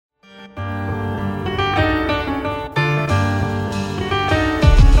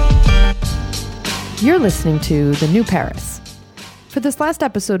You're listening to The New Paris. For this last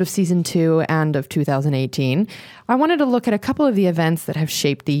episode of Season 2 and of 2018, I wanted to look at a couple of the events that have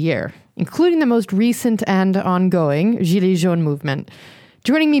shaped the year, including the most recent and ongoing Gilets Jaunes movement.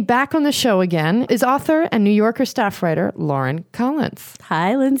 Joining me back on the show again is author and New Yorker staff writer Lauren Collins.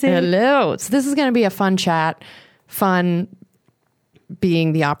 Hi, Lindsay. Hello. So this is going to be a fun chat. Fun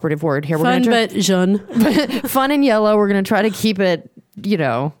being the operative word here. Fun, but jaune. Fun and yellow. We're going to try to keep it,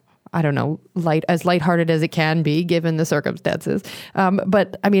 I don't know, as lighthearted as it can be given the circumstances.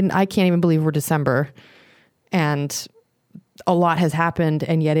 But I mean, I can't even believe we're December and a lot has happened.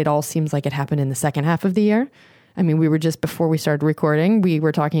 And yet it all seems like it happened in the second half of the year. I mean, we were just before we started recording, we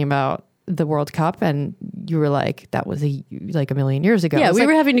were talking about the World Cup and you were like, that was a million years ago. Yeah, we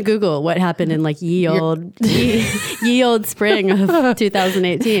were having to Google what happened in ye old spring of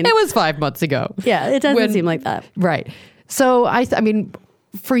 2018. It was 5 months ago. Yeah, it doesn't seem like that. Right. So I mean,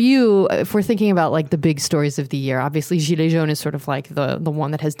 for you, if we're thinking about the big stories of the year, obviously Gilets Jaunes is sort of the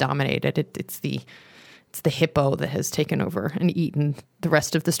one that has dominated. It's the hippo that has taken over and eaten the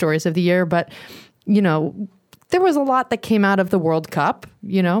rest of the stories of the year. But, there was a lot that came out of the World Cup,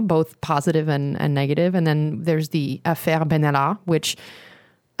 both positive and negative. And then there's the Affaire Benalla, which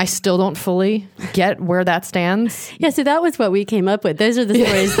I still don't fully get where that stands. Yeah, so that was what we came up with. Those are the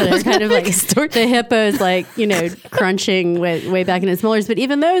stories that are kind of the hippos, crunching way back in its molars. But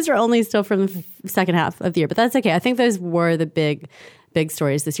even those are only still from the second half of the year. But that's okay. I think those were the big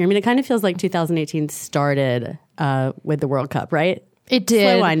stories this year. I mean, it kind of feels like 2018 started with the World Cup, right? It did.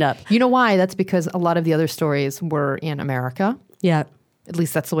 Slow wind up. You know why? That's because a lot of the other stories were in America. Yeah. At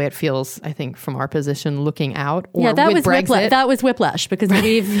least that's the way it feels, I think, from our position looking out. Or yeah, that was Brexit. That was whiplash because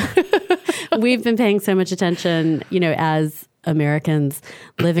we've been paying so much attention, as Americans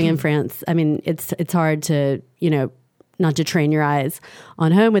living in France. I mean, it's hard to, not to train your eyes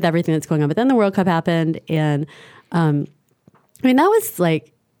on home with everything that's going on. But then the World Cup happened, and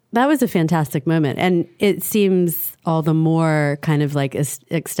that was a fantastic moment. And it seems all the more kind of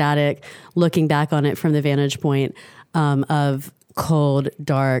ecstatic looking back on it from the vantage point of cold,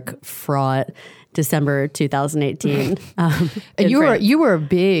 dark, fraught December 2018. And you were a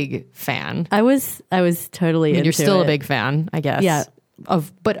big fan. I was totally into you're still it. A big fan, I guess. Yeah.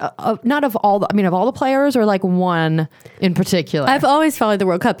 Not of all of all the players or one in particular. I've always followed the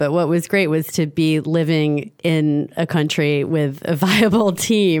World Cup, but what was great was to be living in a country with a viable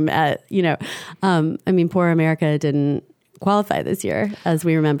team poor America didn't qualify this year, as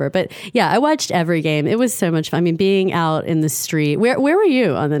we remember. But yeah, I watched every game. It was so much fun. I mean, being out in the street. Where were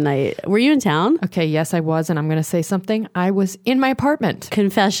you on the night? Were you in town? Okay, yes, I was. And I'm going to say something. I was in my apartment.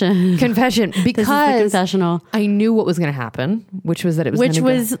 Confession. Because this is the confessional. I knew what was going to happen, which was that it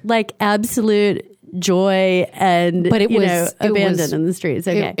was absolute joy and abandoned in the streets.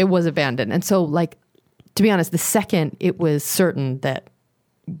 Okay. It was abandoned. And so to be honest, the second it was certain that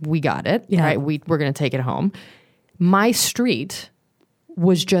we got it, right? We're going to take it home. My street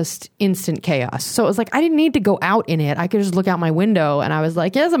was just instant chaos. So it was I didn't need to go out in it. I could just look out my window and I was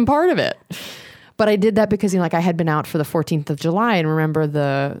like, yes, I'm part of it. But I did that because, I had been out for the 14th of July and remember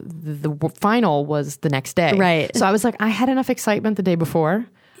the final was the next day. Right. So I was I had enough excitement the day before.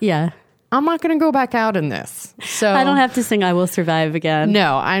 Yeah. I'm not going to go back out in this. So I don't have to sing I Will Survive again.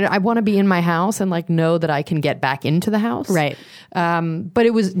 No, I want to be in my house and know that I can get back into the house. Right. But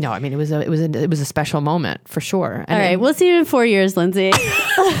it was it was a special moment for sure. And all right. We'll see you in 4 years, Lindsay.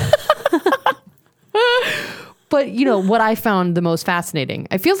 But what I found the most fascinating,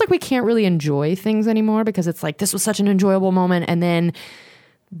 it feels like we can't really enjoy things anymore because it's this was such an enjoyable moment. And then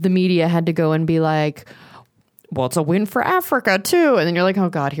the media had to go and be well, it's a win for Africa too. And then you're oh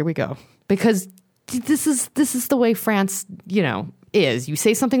God, here we go. Because this is the way France, is. You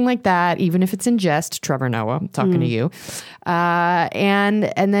say something like that, even if it's in jest. Trevor Noah, I'm talking to you, and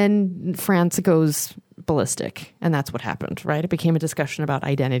then France goes ballistic, and that's what happened, right? It became a discussion about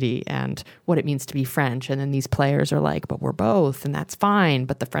identity and what it means to be French, and then these players are but we're both, and that's fine.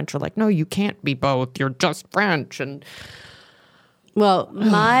 But the French are no, you can't be both. You're just French, and. Well,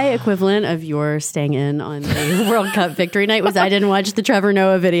 my equivalent of your staying in on the World Cup victory night was I didn't watch the Trevor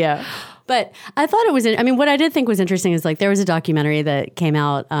Noah video. But I thought it was, what I did think was interesting is there was a documentary that came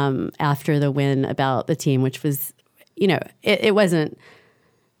out after the win about the team, which was, it wasn't,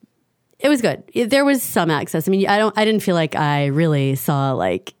 it was good. There was some access. I didn't feel like I really saw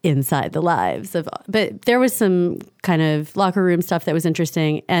inside the lives but there was some kind of locker room stuff that was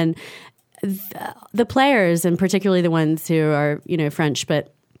interesting. And the players, and particularly the ones who are, French,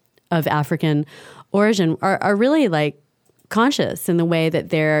 but of African origin, are really conscious in the way that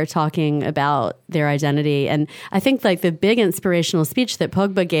they're talking about their identity. And I think like the big inspirational speech that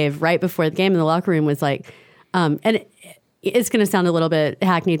Pogba gave right before the game in the locker room was like, and it's going to sound a little bit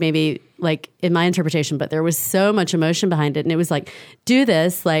hackneyed maybe like in my interpretation, but there was so much emotion behind it. And it was like, do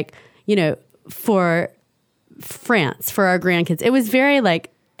this, like, you know, for France, for our grandkids. It was very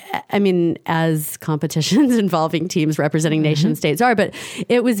like, I mean, as competitions involving teams representing nation states are, but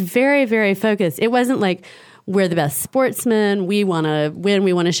it was very, very focused. It wasn't like, we're the best sportsmen, we want to win,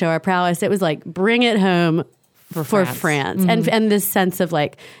 we want to show our prowess. It was like, bring it home for France. And this sense of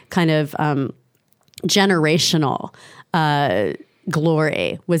like kind of generational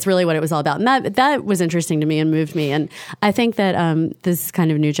glory was really what it was all about. And that was interesting to me and moved me. And I think that this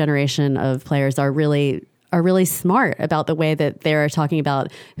kind of new generation of players are really smart about the way that they're talking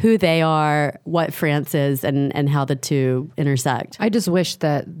about who they are, what France is, and how the two intersect. I just wish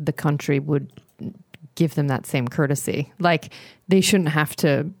that the country would give them that same courtesy. Like, they shouldn't have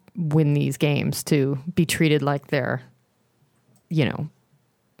to win these games to be treated like they're, you know,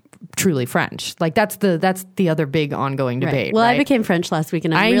 truly French. Like, that's the other big ongoing debate. Right. Well, right? I became French last week,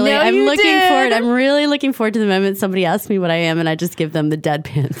 and I'm did. really looking forward to the moment somebody asks me what I am, and I just give them the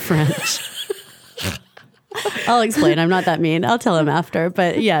deadpan French. I'll explain. I'm not that mean. I'll tell him after.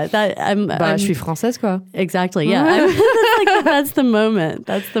 But yeah, je suis française, quoi. Exactly. Yeah, that's the moment.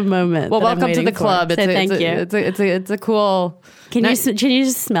 That's the moment. Well, welcome to the club. Thank you. It's a cool. Can you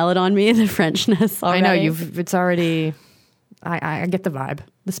just smell it on me, the Frenchness already? I know it's already. I get the vibe,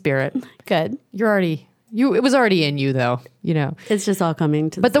 the spirit. Good. It was already in you, though. You know, it's just all coming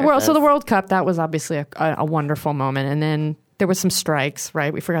to. But the World Cup, that was obviously a wonderful moment, and then there was some strikes.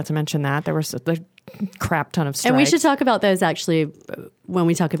 Right, we forgot to mention that there was a crap ton of strikes. And we should talk about those actually when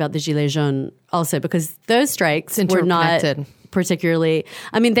we talk about the Gilets jaunes also, because those strikes were not particularly,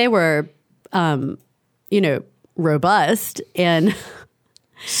 I mean, they were, robust and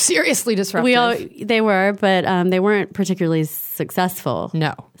seriously disruptive. They were, but they weren't particularly successful.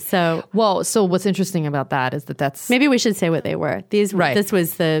 No. So what's interesting about that is that's... Maybe we should say what they were. This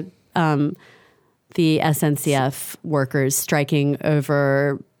was the SNCF workers striking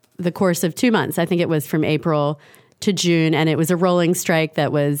over the course of 2 months. I think it was from April to June, and it was a rolling strike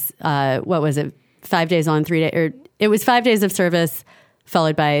that was, 5 days on, 3 days, or it was 5 days of service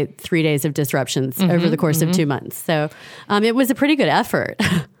followed by 3 days of disruptions over the course of 2 months. So it was a pretty good effort.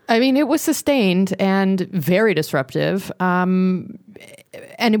 I mean, it was sustained and very disruptive. And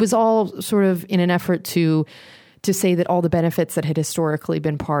it was all sort of in an effort to say that all the benefits that had historically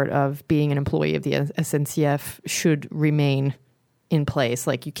been part of being an employee of the SNCF should remain in place.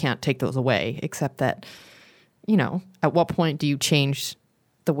 Like, you can't take those away, except that, you know, at what point do you change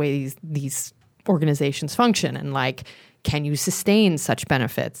the way these organizations function? And like, can you sustain such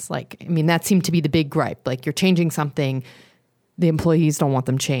benefits? Like, I mean, that seemed to be the big gripe. Like, you're changing something, the employees don't want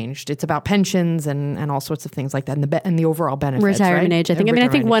them changed. It's about pensions and all sorts of things like that, and the overall benefits. Retirement right? age, I think. I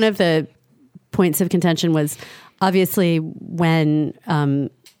think one of the points of contention was obviously when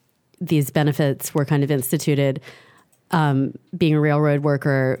these benefits were kind of instituted, being a railroad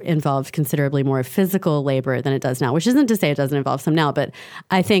worker involved considerably more physical labor than it does now, which isn't to say it doesn't involve some now, but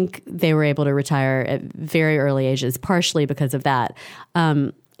I think they were able to retire at very early ages, partially because of that.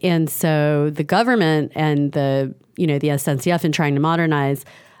 And so the government and the SNCF in trying to modernize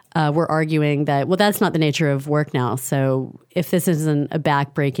were arguing that, well, that's not the nature of work now. So if this isn't a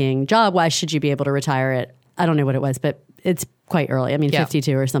back-breaking job, why should you be able to retire at, I don't know what it was, but it's quite early. I mean,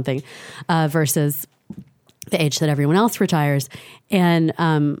 52 or something, versus the age that everyone else retires. And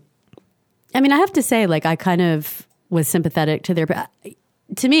I mean, I have to say, like, I kind of was sympathetic to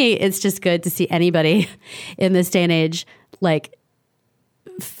to me, it's just good to see anybody in this day and age, like,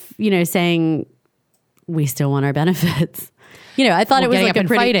 saying we still want our benefits. I thought it was like a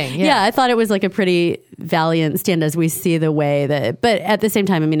pretty fighting. Yeah, I thought it was like a pretty valiant stand as we see the way that, but at the same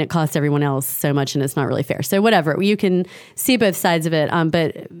time, I mean, it costs everyone else so much and it's not really fair. So whatever, you can see both sides of it.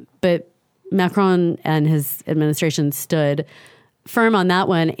 But Macron and his administration stood firm on that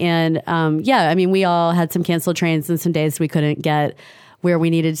one. And I mean, we all had some canceled trains and some days we couldn't get where we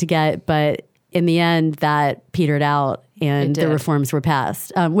needed to get. But in the end, that petered out and the reforms were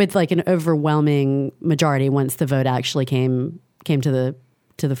passed with like an overwhelming majority once the vote actually came to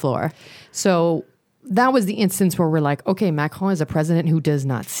the floor. So that was the instance where we're like, okay, Macron is a president who does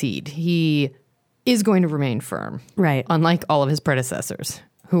not cede. He is going to remain firm. Right. Unlike all of his predecessors,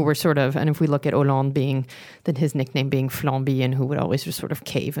 who were sort of, and if we look at Hollande his nickname being Flamby, and who would always just sort of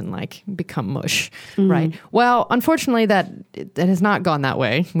cave and like become mush, right? Well, unfortunately, that has not gone that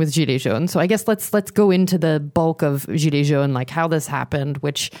way with Gilets jaunes. So I guess let's go into the bulk of Gilets jaunes, like how this happened,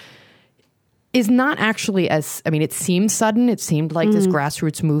 which is not actually as, I mean, it seemed sudden. It seemed like this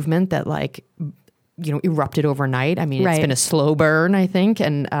grassroots movement that like, erupted overnight. I mean, it's been a slow burn, I think.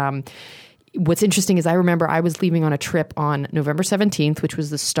 And what's interesting is I remember I was leaving on a trip on November 17th, which was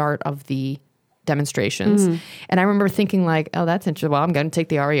the start of the demonstrations. And I remember thinking like, oh, that's interesting. Well, I'm going to take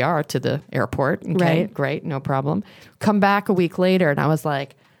the RER to the airport. Okay, Right. great, no problem. Come back a week later and I was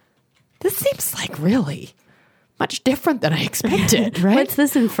like, this seems like really much different than I expected, right? What's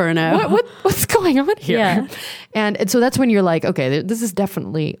this inferno? What's going on here? Yeah. And so that's when you're like, okay, this is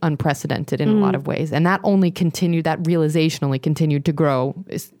definitely unprecedented in a lot of ways. And that realization only continued to grow,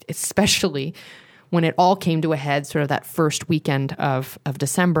 especially when it all came to a head sort of that first weekend of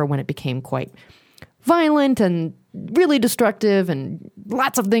December, when it became quite violent and really destructive and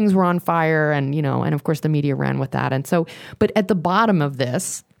lots of things were on fire. And, and of course the media ran with that. And so, but at the bottom of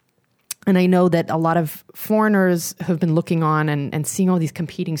this, and I know that a lot of foreigners have been looking on and seeing all these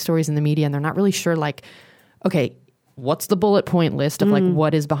competing stories in the media, and they're not really sure, like, okay, what's the bullet point list of like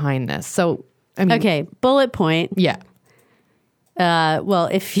what is behind this? So, I mean, Okay, bullet point. yeah, Well,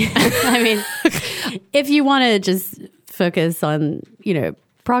 if you, if you want to just focus on,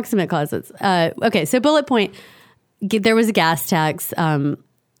 proximate causes. Okay, so bullet point, there was a gas tax.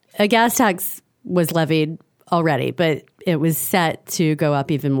 A gas tax was levied already, but it was set to go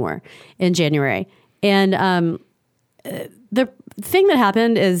up even more in January. And the thing that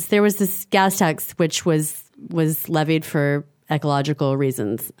happened is there was this gas tax, which was levied for ecological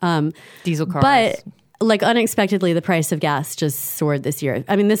reasons. diesel cars. But like unexpectedly, the price of gas just soared this year.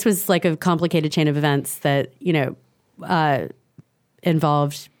 I mean, this was like a complicated chain of events that,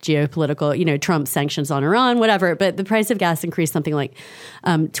 involved geopolitical, Trump sanctions on Iran, whatever. But the price of gas increased something like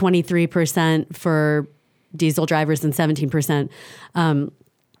 23% for diesel drivers and 17%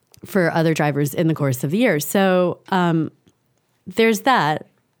 for other drivers in the course of the year. So there's that.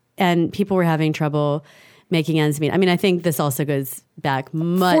 And people were having trouble making ends meet. I mean, I think this also goes back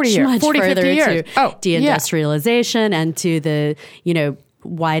much 40 further 50 years. to Oh, deindustrialization and to the,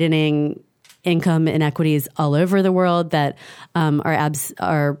 widening income inequities all over the world that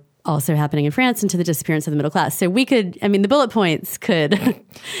are also happening in France, and to the disappearance of the middle class. So we could, the bullet points could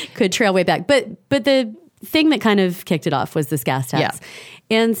trail way back. But the thing that kind of kicked it off was this gas tax.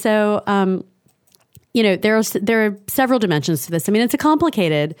 Yeah. And so, there are several dimensions to this. I mean, it's a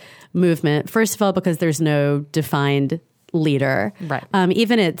complicated movement. First of all, because there's no defined leader. Right.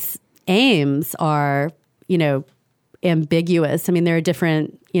 Even its aims are, ambiguous. I mean, there are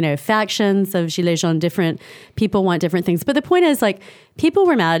different, factions of Gilets jaunes, different people want different things. But the point is, like, people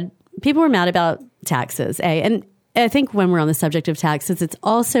were mad about taxes, And I think when we're on the subject of taxes, it's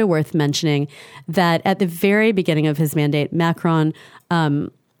also worth mentioning that at the very beginning of his mandate, Macron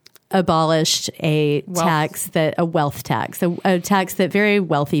abolished a wealth tax, a tax that very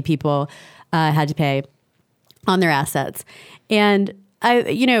wealthy people had to pay on their assets. And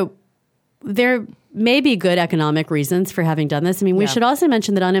there may be good economic reasons for having done this. I mean, we should also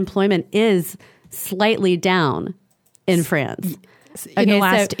mention that unemployment is slightly down in France. In the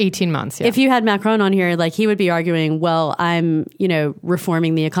last 18 months, yeah. If you had Macron on here, like, he would be arguing, well, I'm,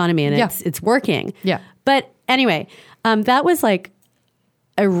 reforming the economy and it's working. Yeah. But anyway, that was like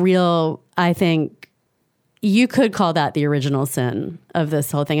a real, I think, you could call that the original sin of this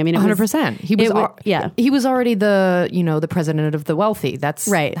whole thing. I mean, 100%. He was already the, the president of the wealthy. That's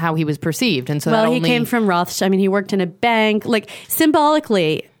right. How he was perceived. And so he came from Rothschild. I mean, he worked in a bank. Like,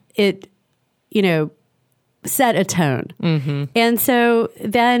 symbolically, it, set a tone. Mm-hmm. And so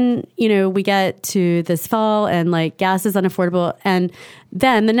then, we get to this fall and like gas is unaffordable. And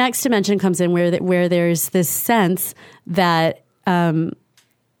then the next dimension comes in where there's this sense that,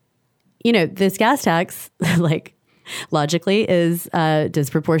 this gas tax, like, logically is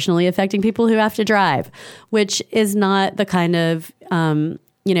disproportionately affecting people who have to drive, which is not the kind of,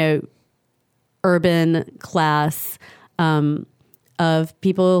 urban class of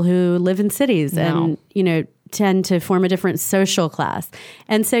people who live in cities and, tend to form a different social class.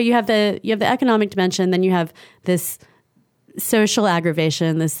 And so you have the economic dimension, then you have this social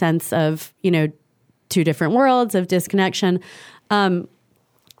aggravation, this sense of, two different worlds of disconnection.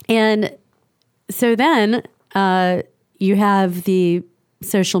 And so then you have the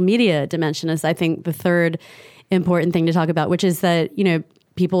social media dimension as, I think, the third important thing to talk about, which is that,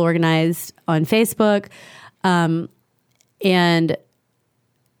 people organized on Facebook. And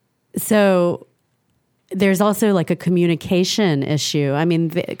so there's also like a communication issue. I mean,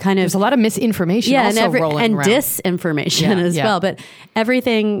 there's a lot of misinformation rolling around. Disinformation as well. But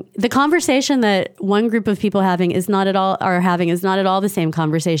everything, the conversation that one group of people are having is not at all the same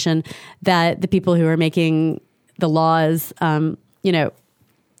conversation that the people who are making the laws,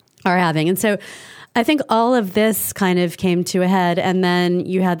 are having. And so I think all of this kind of came to a head. And then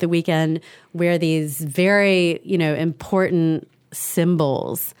you had the weekend where these very, important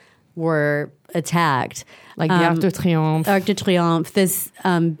symbols were attacked. Like the Arc de Triomphe. Arc de Triomphe, this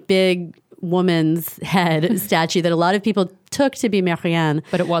big woman's head statue that a lot of people took to be Marianne.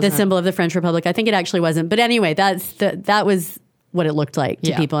 But it wasn't. The symbol of the French Republic. I think it actually wasn't. But anyway, that was what it looked like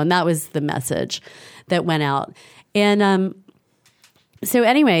to people. And that was the message that went out. And so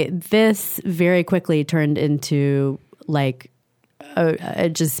anyway, this very quickly turned into like a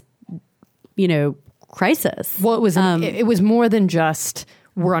just, crisis. Well, it was more than just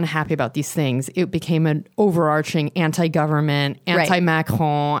we're unhappy about these things. It became an overarching anti-government,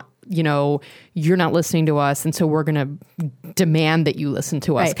 anti-Macron, you're not listening to us, and so we're going to demand that you listen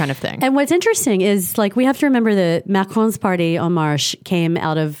to us kind of thing. And what's interesting is, like, we have to remember that Macron's party, En Marche, came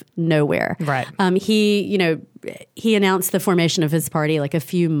out of nowhere. Right. He announced the formation of his party like a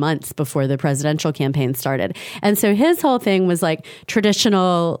few months before the presidential campaign started. And so his whole thing was like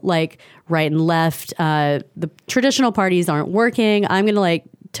traditional, like right and left. The traditional parties aren't working. I'm going to like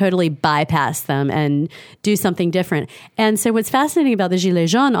totally bypass them and do something different. And so what's fascinating about the Gilets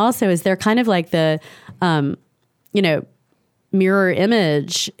jaunes also is they're kind of like the, mirror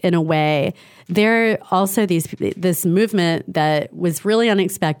image in a way. They're also this movement that was really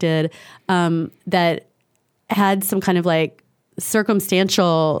unexpected, that had some kind of like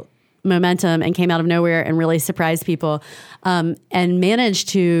circumstantial momentum and came out of nowhere and really surprised people, and managed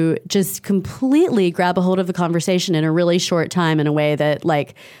to just completely grab a hold of the conversation in a really short time in a way that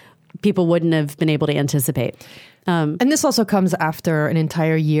like people wouldn't have been able to anticipate. And this also comes after an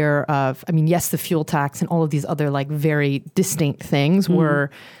entire year of, yes, the fuel tax and all of these other like very distinct things were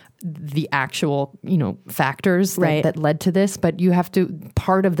the actual, factors that led to this. But you have to,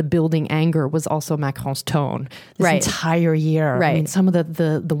 part of the building anger was also Macron's tone this entire year. Right. Some of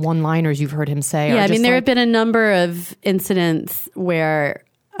the one-liners you've heard him say. Yeah, there have been a number of incidents where...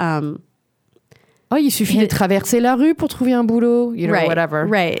 il suffit de traverser la rue pour trouver un boulot, whatever.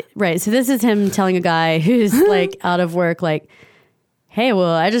 Right. So this is him telling a guy who's like out of work, like, hey,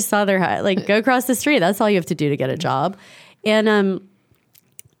 well, I just saw their, like, go across the street. That's all you have to do to get a job. And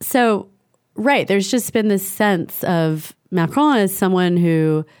so, there's just been this sense of Macron as someone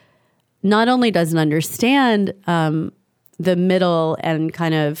who not only doesn't understand the middle and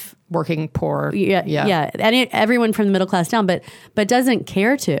kind of working poor. Yeah. And everyone from the middle class down, but doesn't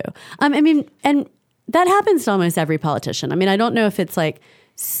care to. And that happens to almost every politician. I don't know if it's like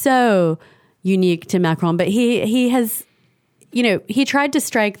so unique to Macron, but he has, he tried to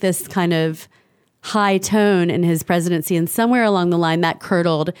strike this kind of high tone in his presidency, and somewhere along the line that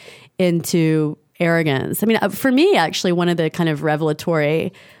curdled into arrogance. For me, actually, one of the kind of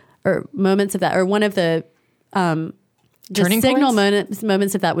revelatory or moments of that, or one of the turning signal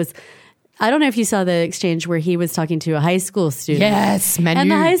moments of that was, I don't know if you saw the exchange where he was talking to a high school student. Yes, Manu.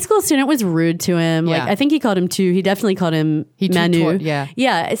 And the high school student was rude to him. Yeah. Like, I think he called him he definitely called him Manu.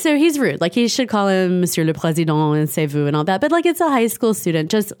 Yeah, so he's rude. Like, he should call him Monsieur le Président and c'est vous and all that. But like, it's a high school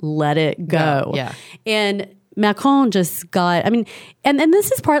student. Just let it go. Yeah. And Macron just got, and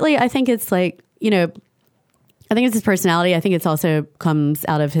this is partly, I think it's like, I think it's his personality. I think it's also comes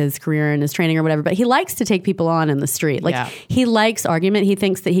out of his career and his training or whatever, but he likes to take people on in the street. Like, he likes argument. He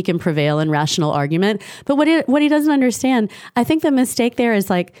thinks that he can prevail in rational argument. But what he doesn't understand, I think the mistake there is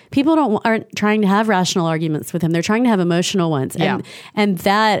like, people aren't trying to have rational arguments with him. They're trying to have emotional ones. And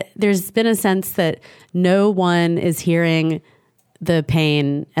that there's been a sense that no one is hearing the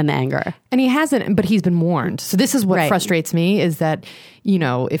pain and the anger. And he hasn't, but he's been warned. So this is what frustrates me is that,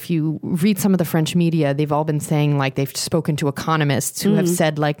 if you read some of the French media, they've all been saying like they've spoken to economists who have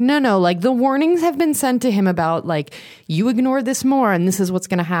said like, no, like the warnings have been sent to him about like, you ignore this more and this is what's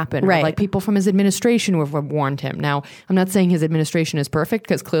going to happen. Right. Or, like people from his administration who have warned him. Now, I'm not saying his administration is perfect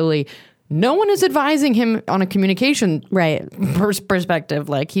because clearly no one is advising him on a communication perspective.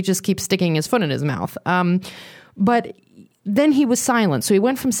 Like he just keeps sticking his foot in his mouth. But then he was silent. So he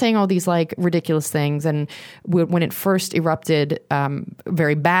went from saying all these like ridiculous things. And when it first erupted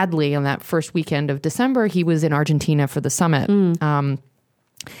very badly on that first weekend of December, he was in Argentina for the summit. And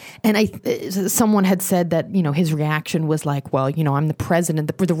someone had said that, his reaction was like, well, I'm the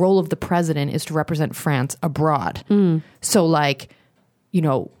president. The role of the president is to represent France abroad. So like,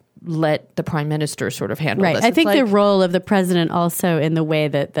 let the prime minister sort of handle this. I think the role of the president also in the way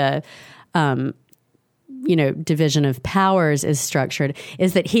that the division of powers is structured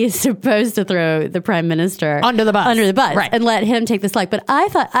is that he is supposed to throw the prime minister under the bus right, and let him take the slack. But I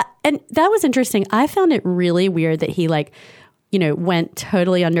thought, and that was interesting. I found it really weird that he went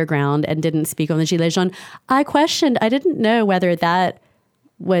totally underground and didn't speak on the Gilets jaunes. I didn't know whether that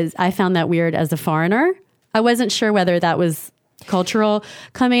I found that weird as a foreigner. I wasn't sure whether that was cultural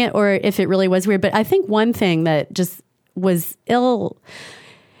coming or if it really was weird. But I think one thing that just was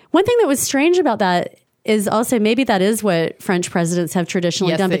one thing that was strange about that is also maybe that is what French presidents have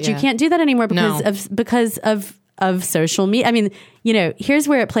traditionally done, but you can't do that anymore because of social media. I mean, here's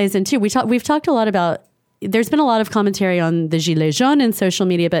where it plays into. We've talked a lot about. There's been a lot of commentary on the Gilets jaunes and social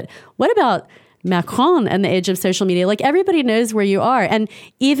media, but what about Macron and the age of social media? Like everybody knows where you are, and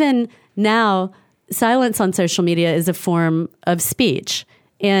even now, silence on social media is a form of speech.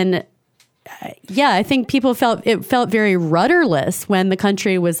 And I think people felt very rudderless when the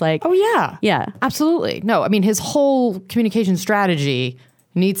country was like, oh yeah, yeah, absolutely. No, I mean his whole communication strategy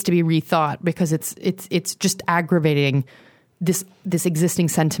needs to be rethought because it's just aggravating this existing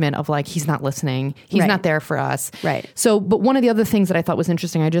sentiment of like he's not listening, he's not there for us. Right. So, but one of the other things that I thought was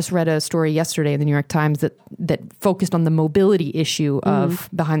interesting, I just read a story yesterday in the New York Times that focused on the mobility issue of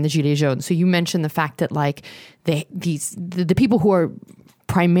behind the Gilets jaunes. So you mentioned the fact that like the people who are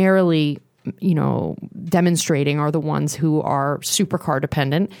primarily demonstrating are the ones who are supercar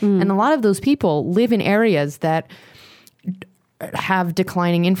dependent, and a lot of those people live in areas that have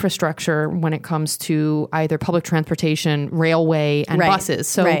declining infrastructure when it comes to either public transportation, railway, and buses.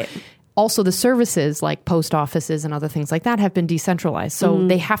 So also the services like post offices and other things like that have been decentralized. So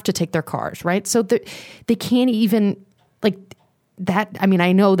they have to take their cars, right? So they can't even like that. I mean,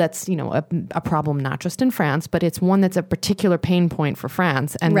 I know that's, a problem not just in France, but it's one that's a particular pain point for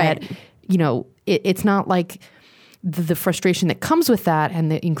France. And that, it's not like the frustration that comes with that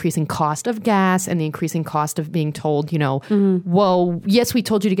and the increasing cost of gas and the increasing cost of being told, well, yes, we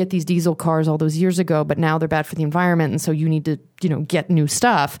told you to get these diesel cars all those years ago, but now they're bad for the environment. And so you need to, get new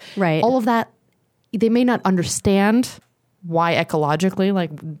stuff. Right. All of that, they may not understand why ecologically, like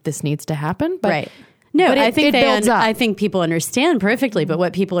this needs to happen. But right. No, but I think it builds up. I think people understand perfectly, but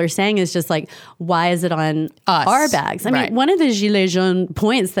what people are saying is just like, why is it on us? Our backs? I mean, one of the Gilets jaunes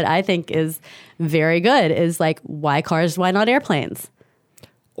points that I think is very good is like, why cars? Why not airplanes?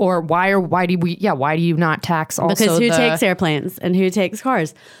 Or why do you not tax also? Because who takes airplanes and who takes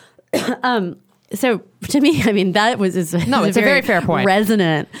cars? So to me, I mean, that was it's a very fair point,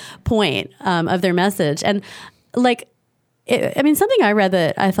 resonant point of their message, and like. Something I read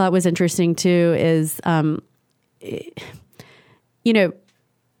that I thought was interesting too is, like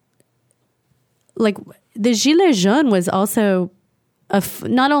the Gilets jaunes was also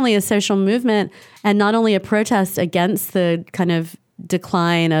not only a social movement and not only a protest against the kind of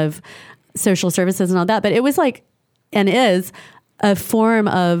decline of social services and all that, but it was like, and is a form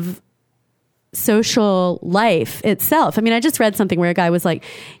of social life itself. I mean, I just read something where a guy was like,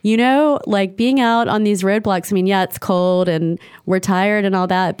 like being out on these roadblocks. I mean, yeah, it's cold and we're tired and all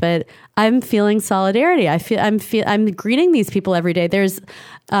that, but I'm feeling solidarity. I'm greeting these people every day. There's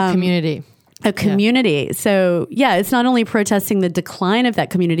community. A community. Yeah. So yeah, it's not only protesting the decline of that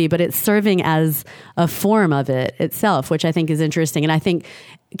community, but it's serving as a form of it itself, which I think is interesting. And I think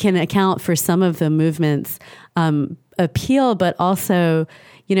can account for some of the movement's appeal, but also,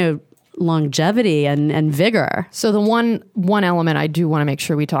 longevity and vigor. So the one element I do want to make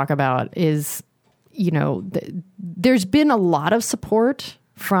sure we talk about is, there's been a lot of support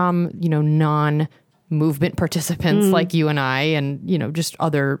from, non-movement participants like you and I and, just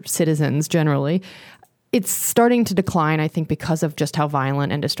other citizens generally. It's starting to decline, I think, because of just how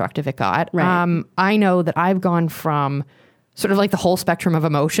violent and destructive it got. Right. I know that I've gone from sort of like the whole spectrum of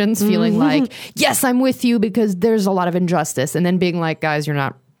emotions, feeling like, yes, I'm with you because there's a lot of injustice. And then being like, guys, you're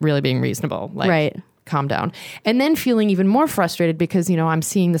not really being reasonable. Like, calm down. And then feeling even more frustrated because, I'm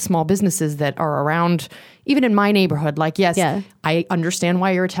seeing the small businesses that are around, even in my neighborhood. Like, yes, I understand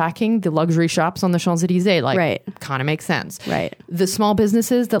why you're attacking the luxury shops on the Champs-Élysées. Like, kind of makes sense. Right. The small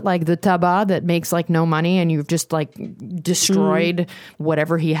businesses that like the tabac that makes like no money and you've just like destroyed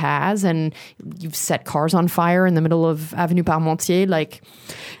whatever he has and you've set cars on fire in the middle of Avenue Parmentier. Like,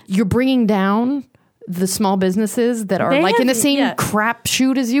 you're bringing down the small businesses that are in the same crap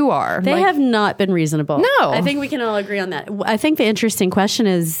shoot as you are. They have not been reasonable. No. I think we can all agree on that. I think the interesting question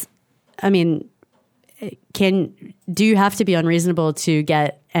is, do you have to be unreasonable to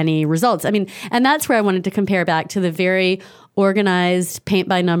get any results? I mean, and that's where I wanted to compare back to the very organized, paint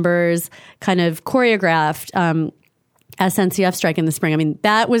by numbers, kind of choreographed SNCF strike in the spring. I mean,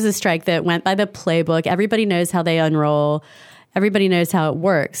 that was a strike that went by the playbook. Everybody knows how they unroll. Everybody knows how it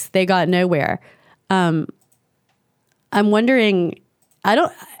works. They got nowhere. I'm wondering, I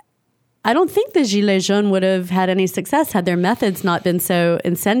don't think the Gilets jaunes would have had any success had their methods not been so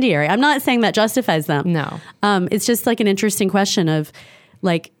incendiary. I'm not saying that justifies them. No. It's just like an interesting question of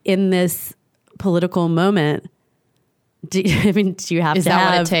like in this political moment, do you have Is to that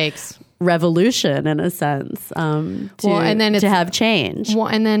have what it takes? revolution in a sense and then to have change? Well,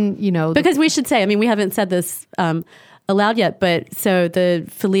 and then, because we should say, I mean, we haven't said this aloud yet, but so the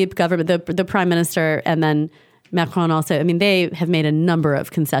Philippe government, the prime minister, and then Macron also, I mean, they have made a number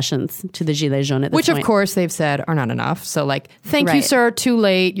of concessions to the Gilets jaunes at this which point. of course they've said are not enough. So like, thank you, Right. sir, too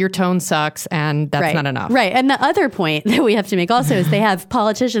late, your tone sucks, and that's Right. not enough. Right. And the other point that we have to make also is they have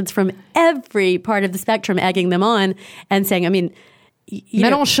politicians from every part of the spectrum egging them on and saying, I mean,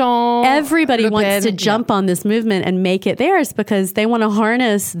 Mélenchon, everybody Le wants Pen, to jump on this movement and make it theirs because they want to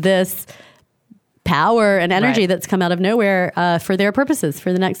harness this power and energy Right. that's come out of nowhere for their purposes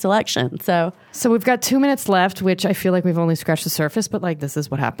for the next election. So we've got 2 minutes left, which I feel like we've only scratched the surface, but like this is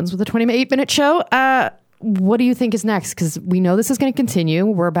what happens with a 28-minute show. What do you think is next? Because we know this is going to continue.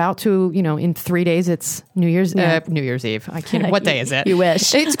 We're about to, in 3 days, it's New Year's Eve. I can't. What day is it? You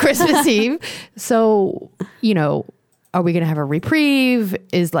wish. It's Christmas Eve. So, are we going to have a reprieve?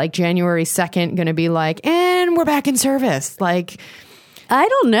 Is like January 2nd going to be like, and we're back in service? Like, I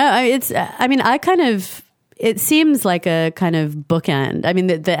don't know. It seems like a kind of bookend. I mean,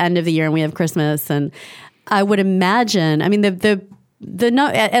 the end of the year and we have Christmas, and I would imagine, I mean,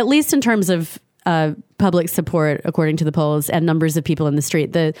 at least in terms of public support, according to the polls, and numbers of people in the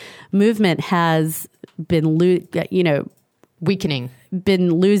street, the movement has been, weakening. been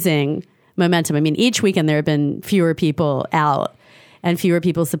losing momentum. I mean, each weekend there have been fewer people out and fewer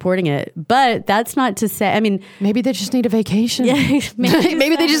people supporting it. But that's not to say, I mean, Maybe they just need a vacation. Yeah,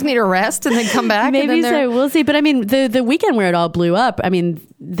 maybe they just need a rest and then come back. maybe and then so. We'll see. But I mean, the weekend where it all blew up, I mean,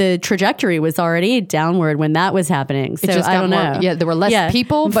 the trajectory was already downward when that was happening. So just I got don't more- know. yeah, there were less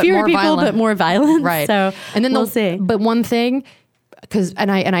people, but fewer more people, violent. but more violence. Right. So and then we'll see. But one thing, because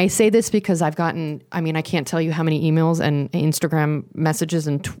I say this because I've gotten, I mean, I can't tell you how many emails and Instagram messages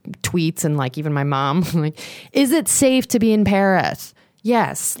and tweets and like even my mom, like, is it safe to be in Paris?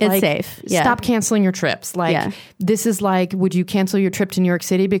 Yes. It's safe. Yeah. Stop canceling your trips. Like, Yeah. this is like, would you cancel your trip to New York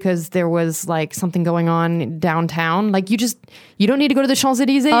City because there was like something going on downtown? Like, you don't need to go to the Champs-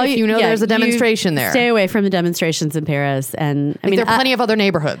 Élysées if there's a demonstration there. Stay away from the demonstrations in Paris. And I mean, there are plenty of other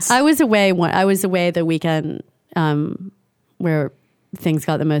neighborhoods. I was away the weekend where things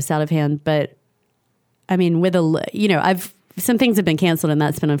got the most out of hand. But I mean, some things have been canceled and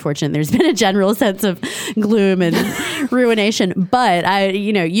that's been unfortunate. There's been a general sense of gloom and ruination, but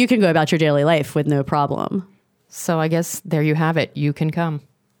you can go about your daily life with no problem. So I guess there you have it. You can come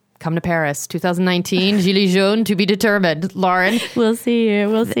to Paris, 2019, Gilets jaunes to be determined. Lauren, We'll see you.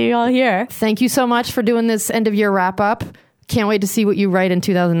 We'll see you all here. thank you so much for doing this end of year wrap up. Can't wait to see what you write in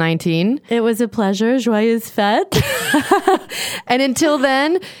 2019. It was a pleasure. Joyeuse fête. And until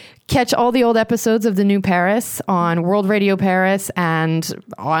then, catch all the old episodes of The New Paris on World Radio Paris and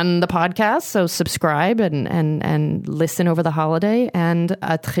on the podcast. So subscribe and listen over the holiday. And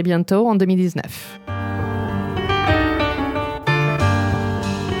à très bientôt en 2019.